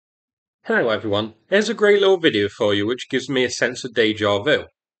Hello everyone, here's a great little video for you which gives me a sense of deja vu.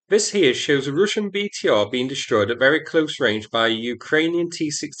 This here shows a Russian BTR being destroyed at very close range by a Ukrainian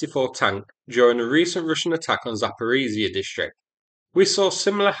T-64 tank during a recent Russian attack on Zaporizhia district. We saw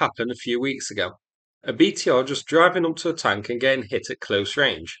similar happen a few weeks ago. A BTR just driving up to a tank and getting hit at close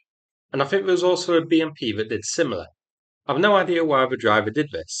range. And I think there was also a BMP that did similar. I've no idea why the driver did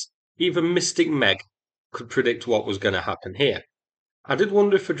this. Even Mystic Meg could predict what was going to happen here. I did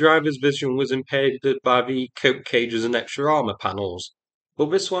wonder if the driver's vision was impaired by the cope cages and extra armour panels,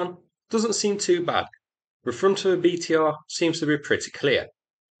 but this one doesn't seem too bad. The front of the BTR seems to be pretty clear.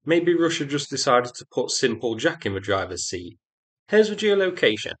 Maybe Russia just decided to put simple Jack in the driver's seat. Here's the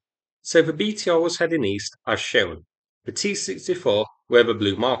geolocation. So the BTR was heading east as shown, the T-64 where the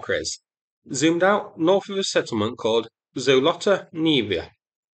blue marker is. Zoomed out north of a settlement called Zolota Nevia.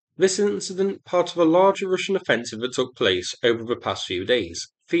 This incident part of a larger Russian offensive that took place over the past few days,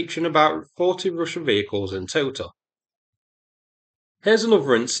 featuring about 40 Russian vehicles in total. Here's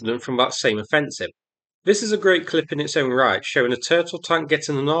another incident from that same offensive. This is a great clip in its own right, showing a turtle tank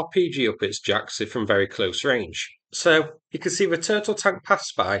getting an RPG up its jacks from very close range. So, you can see the turtle tank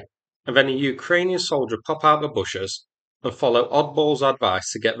pass by, and then a Ukrainian soldier pop out the bushes, and follow Oddball's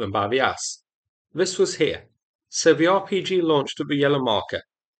advice to get them by the ass. This was here. So the RPG launched at the yellow marker,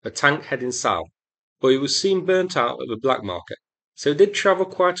 a tank heading south, but it was seen burnt out at the black marker, so it did travel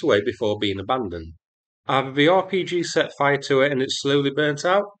quite a way before being abandoned. Either the RPG set fire to it and it slowly burnt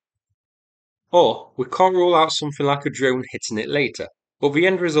out, or we can't rule out something like a drone hitting it later, but the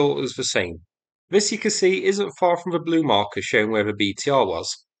end result is the same. This you can see isn't far from the blue marker showing where the BTR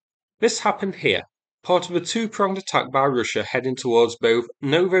was. This happened here, part of a two-pronged attack by Russia heading towards both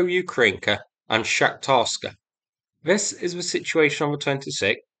Novo-Ukrainka and Shakhtarska. This is the situation on the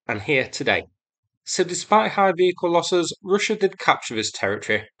 26th and here today. So despite high vehicle losses, Russia did capture this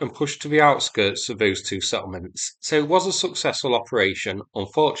territory and push to the outskirts of those two settlements, so it was a successful operation,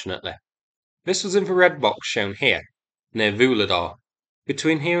 unfortunately. This was in the red box shown here, near Vuhledar.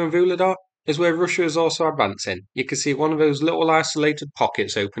 Between here and Vuhledar is where Russia is also advancing. You can see one of those little isolated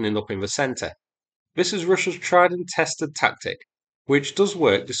pockets opening up in the centre. This is Russia's tried and tested tactic, which does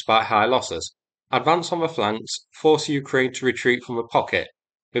work despite high losses. Advance on the flanks, force Ukraine to retreat from the pocket.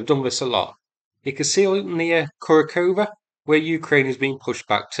 We've done this a lot. You can see near Kurakova where Ukraine is being pushed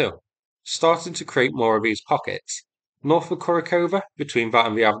back to, starting to create more of these pockets. North of Kurakova, between that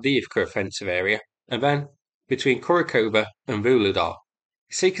and the Avdiivka offensive area, and then between Kurakova and Vuhledar.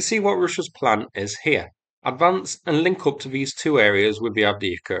 So you can see what Russia's plan is here. Advance and link up to these two areas with the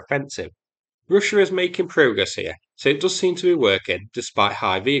Avdiivka offensive. Russia is making progress here, so it does seem to be working despite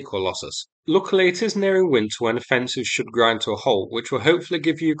high vehicle losses. Luckily it is nearing winter when offensives should grind to a halt, which will hopefully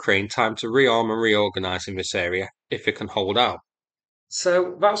give Ukraine time to rearm and reorganise in this area, if it can hold out.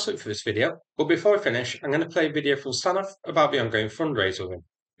 So that's it for this video, but before I finish, I'm going to play a video from Sanath about the ongoing fundraiser with him.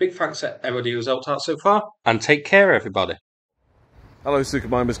 Big thanks to everybody who's helped out so far, and take care everybody. Hello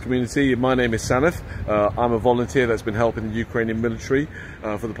Sukhmimers community, my name is Sanath. I'm a volunteer that's been helping the Ukrainian military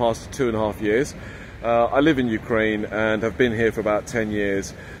for the past 2.5 years. I live in Ukraine and have been here for about 10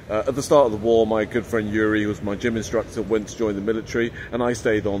 years. At the start of the war, my good friend Yuri, who was my gym instructor, went to join the military and I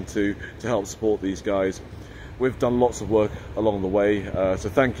stayed on to help support these guys. We've done lots of work along the way, so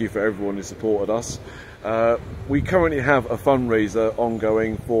thank you for everyone who supported us. We currently have a fundraiser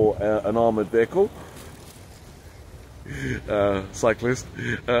ongoing for an armoured vehicle. Cyclist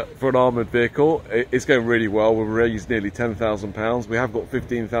for an armoured vehicle. It's going really well. We've raised nearly £10,000. We have got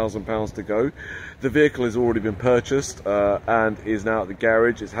 £15,000 to go. The vehicle has already been purchased and is now at the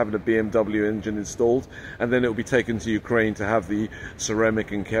garage. It's having a BMW engine installed, and then it will be taken to Ukraine to have the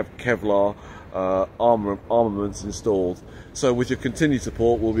ceramic and Kevlar armaments installed. So with your continued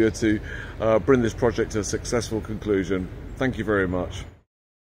support, we'll be able to bring this project to a successful conclusion. Thank you very much.